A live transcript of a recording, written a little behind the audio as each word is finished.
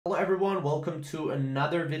Hello everyone, welcome to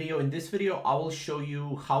another video. In this video, I will show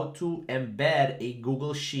you how to embed a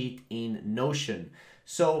Google Sheet in Notion.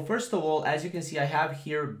 So first of all, as you can see, I have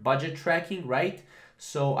here budget tracking, right?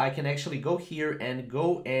 So I can actually go here and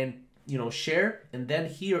share, and then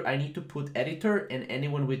here I need to put editor and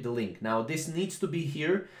anyone with the link. Now this needs to be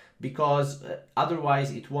here because otherwise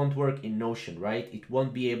it won't work in Notion, right? It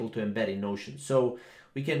won't be able to embed in Notion. So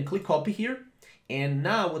we can click copy here. And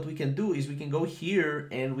now what we can do is we can go here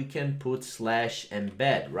and we can put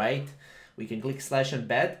 /embed, right? We can click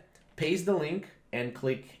 /embed, paste the link and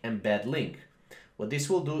click embed link. What this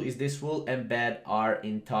will do is this will embed our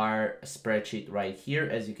entire spreadsheet right here,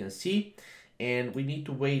 as you can see. And we need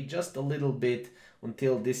to wait just a little bit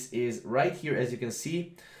until this is right here, as you can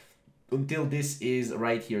see, until this is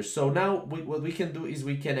right here. So now what we can do is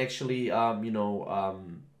we can actually,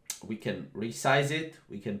 we can resize it.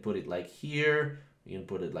 We can put it like here. We can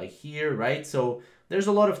put it like here, right? So there's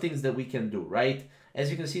a lot of things that we can do, right?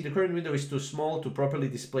 As you can see, the current window is too small to properly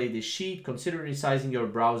display this sheet. Consider resizing your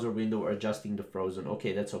browser window or adjusting the frozen.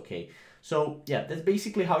 Okay, that's okay. So yeah, that's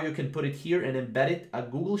basically how you can put it here and embed it, a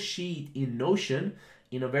Google Sheet in Notion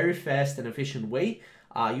in a very fast and efficient way.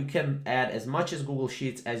 You can add as much as Google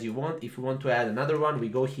Sheets as you want. If you want to add another one, we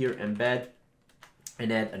go here, embed,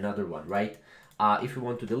 and add another one, right? If you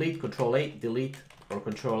want to delete, Control-A, delete, or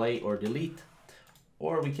Control-A or delete,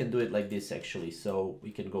 or we can do it like this actually. So we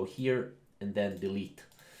can go here and then delete,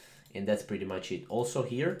 and that's pretty much it. Also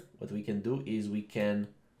here, what we can do is we can,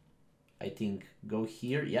 I think, go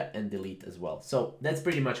here, yeah, and delete as well. So that's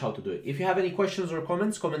pretty much how to do it. If you have any questions or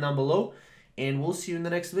comments, comment down below, and we'll see you in the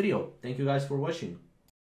next video. Thank you guys for watching.